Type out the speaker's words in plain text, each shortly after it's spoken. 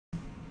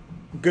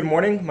Good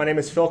morning, my name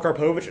is Phil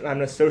Karpovich and I'm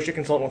an associate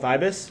consultant with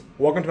IBIS.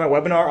 Welcome to my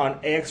webinar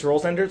on AX role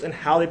centers and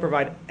how they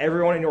provide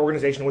everyone in your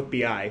organization with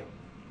BI.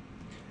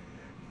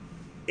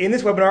 In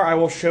this webinar, I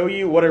will show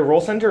you what a role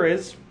center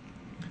is,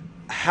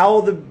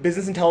 how the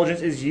business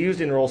intelligence is used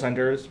in role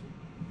centers,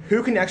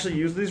 who can actually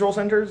use these role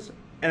centers,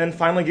 and then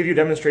finally give you a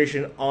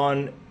demonstration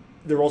on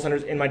the role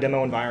centers in my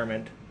demo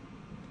environment.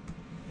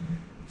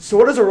 So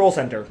what is a role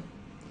center?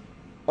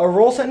 A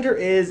role center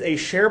is a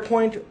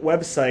SharePoint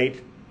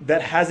website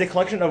that has a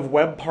collection of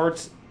web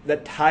parts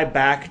that tie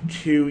back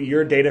to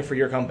your data for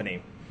your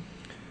company.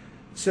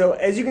 So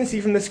as you can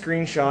see from the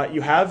screenshot, you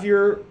have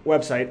your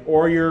website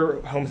or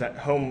your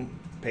home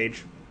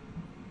page,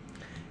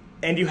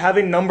 and you have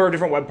a number of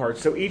different web parts.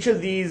 So each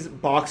of these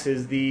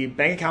boxes, the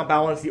bank account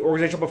balance, the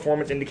organizational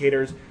performance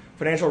indicators,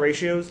 financial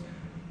ratios,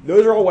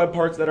 those are all web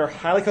parts that are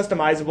highly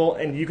customizable,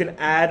 and you can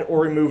add or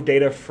remove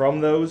data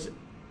from those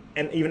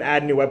and even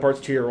add new web parts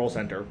to your role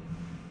center.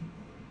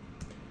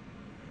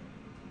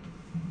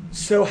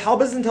 So how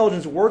business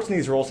intelligence works in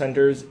these role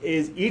centers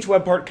is each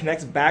web part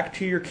connects back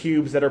to your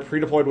cubes that are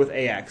pre-deployed with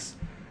AX.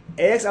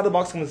 AX out of the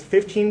box comes with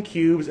 15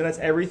 cubes, and that's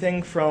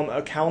everything from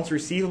accounts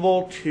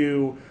receivable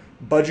to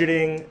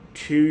budgeting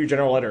to your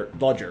general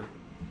ledger.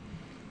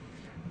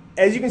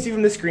 As you can see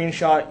from this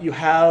screenshot, you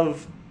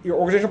have your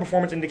organizational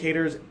performance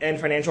indicators and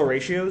financial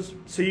ratios.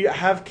 So you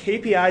have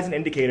KPIs and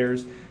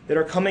indicators that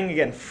are coming,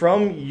 again,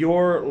 from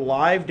your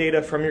live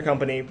data from your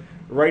company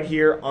right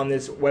here on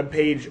this web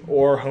page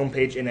or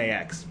homepage in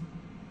AX.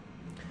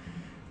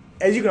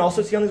 As you can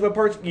also see on these web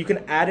parts, you can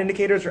add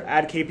indicators or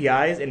add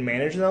KPIs and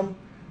manage them.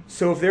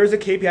 So if there's a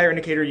KPI or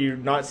indicator you're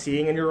not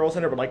seeing in your role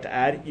center but like to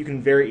add, you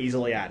can very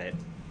easily add it.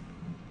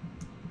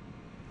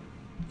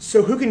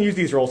 So who can use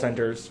these role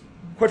centers?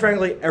 Quite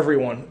frankly,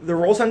 everyone. The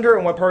role center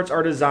and web parts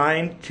are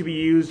designed to be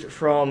used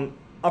from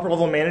upper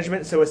level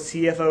management, so a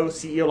CFO,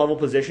 CEO level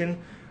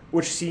position,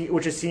 which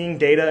is seeing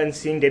data and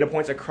seeing data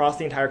points across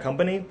the entire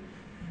company,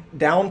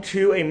 down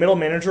to a middle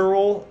manager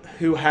role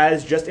who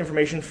has just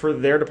information for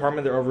their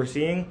department they're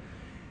overseeing,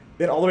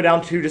 then all the way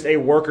down to just a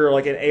worker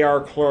like an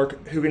AR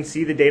clerk who can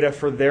see the data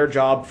for their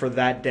job for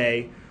that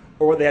day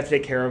or what they have to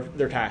take care of,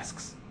 their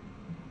tasks.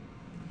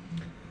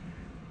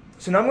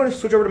 So now I'm going to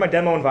switch over to my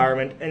demo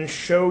environment and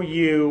show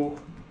you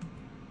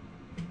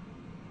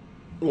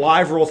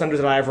live role centers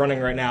that I have running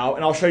right now,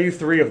 and I'll show you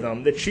three of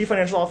them: the Chief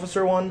Financial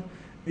Officer one,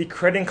 the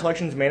Credit and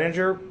Collections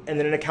Manager, and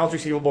then an Accounts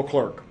Receivable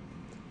Clerk.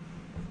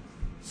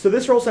 So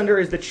this role center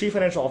is the Chief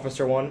Financial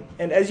Officer one,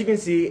 and as you can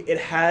see, it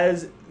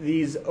has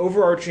these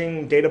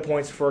overarching data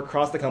points for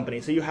across the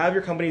company. So you have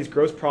your company's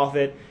gross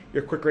profit,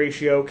 your quick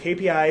ratio,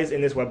 KPIs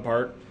in this web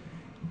part,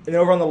 and then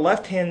over on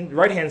the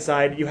right-hand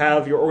side, you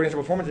have your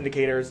organizational performance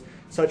indicators,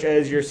 such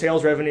as your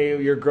sales revenue,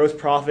 your gross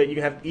profit. You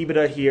can have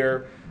EBITDA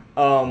here,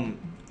 open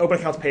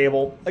accounts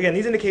payable. Again,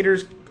 these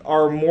indicators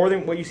are more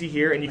than what you see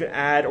here, and you can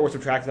add or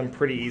subtract them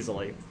pretty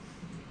easily.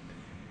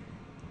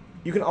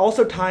 You can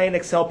also tie in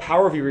Excel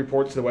Power View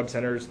reports to the web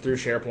centers through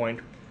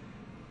SharePoint,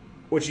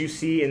 which you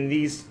see in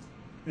this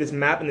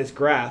map and this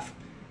graph.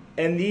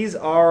 And these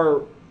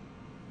are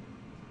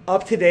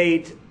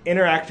up-to-date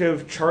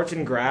interactive charts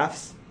and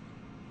graphs,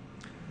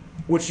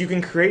 which you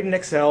can create in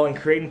Excel and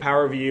create in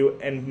Power View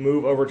and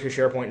move over to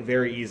SharePoint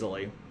very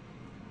easily.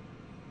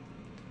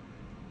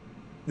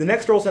 The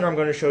next role center I'm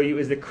going to show you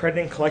is the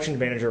Credit and Collections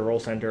Manager role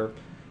center.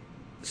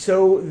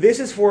 So this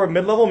is for a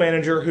mid-level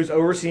manager who's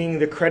overseeing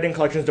the Credit and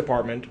Collections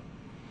department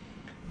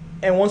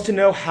and wants to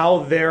know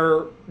how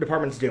their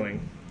department's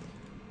doing.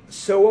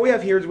 So what we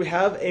have here is we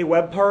have a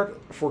web part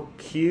for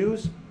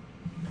queues.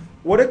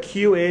 What a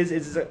queue is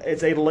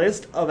it's a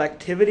list of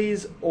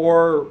activities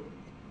or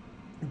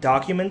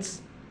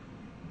documents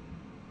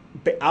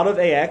out of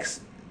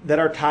AX that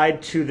are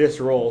tied to this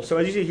role. So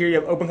as you see here, you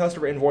have open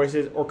customer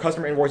invoices or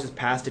customer invoices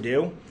past to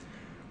due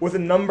with a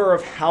number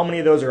of how many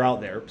of those are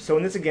out there. So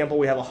in this example,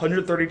 we have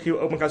 132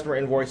 open customer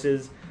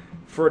invoices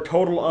for a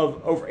total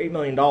of over $8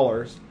 million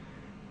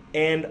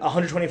and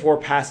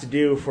 124 past to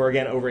due for,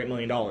 again, over $8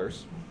 million.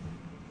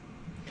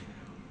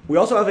 We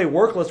also have a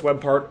work list web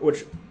part,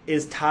 which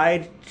is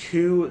tied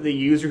to the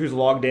user who's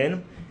logged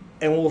in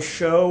and will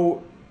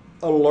show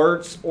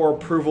alerts or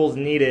approvals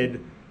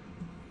needed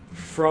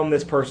from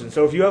this person.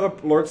 So if you have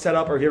alerts set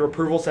up or if you have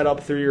approval set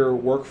up through your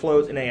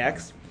workflows in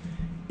AX,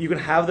 you can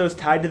have those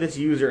tied to this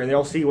user and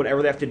they'll see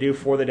whatever they have to do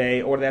for the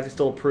day or they have to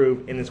still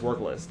approve in this work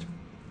list.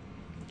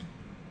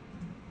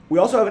 We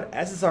also have an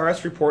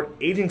SSRS report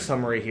aging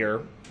summary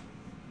here,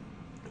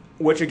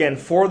 which again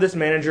for this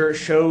manager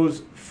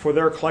shows for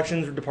their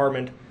collections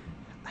department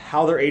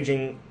how their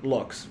aging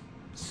looks.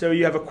 So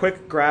you have a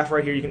quick graph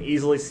right here, you can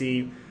easily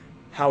see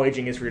how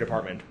aging is for your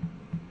department.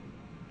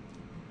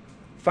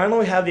 Finally,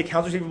 we have the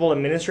Accounts Receivable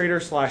Administrator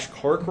 /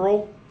 Clerk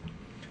role.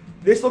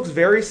 This looks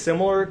very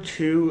similar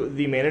to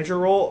the manager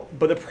role,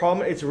 but the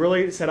problem, it's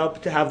really set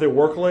up to have the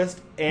work list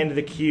and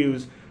the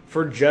queues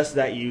for just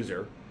that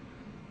user.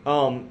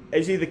 As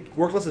you see, the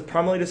work list is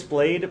prominently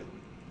displayed,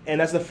 and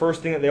that's the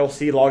first thing that they'll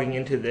see logging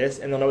into this,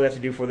 and they'll know what they have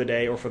to do for the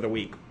day or for the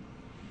week.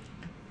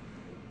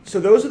 So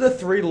those are the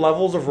three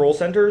levels of role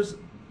centers.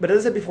 But as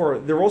I said before,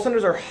 the role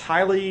centers are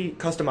highly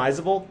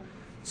customizable.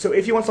 So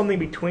if you want something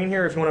between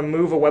here, if you want to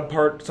move a web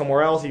part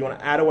somewhere else, if you want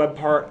to add a web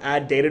part,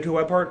 add data to a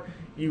web part,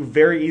 you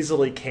very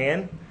easily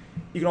can.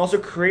 You can also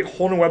create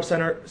whole new web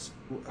centers,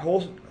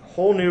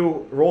 whole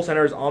new role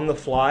centers on the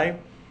fly.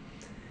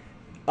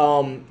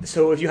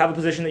 So if you have a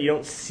position that you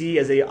don't see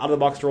as a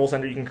out-of-the-box role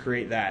center, you can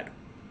create that.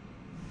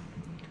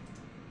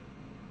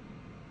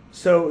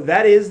 So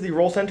that is the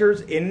role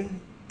centers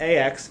in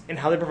AX and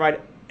how they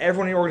provide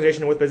everyone in your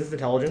organization with business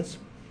intelligence.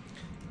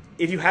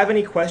 If you have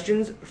any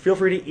questions, feel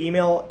free to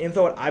email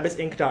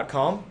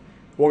info@ibisinc.com.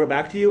 We'll get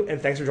back to you, and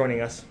thanks for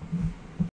joining us.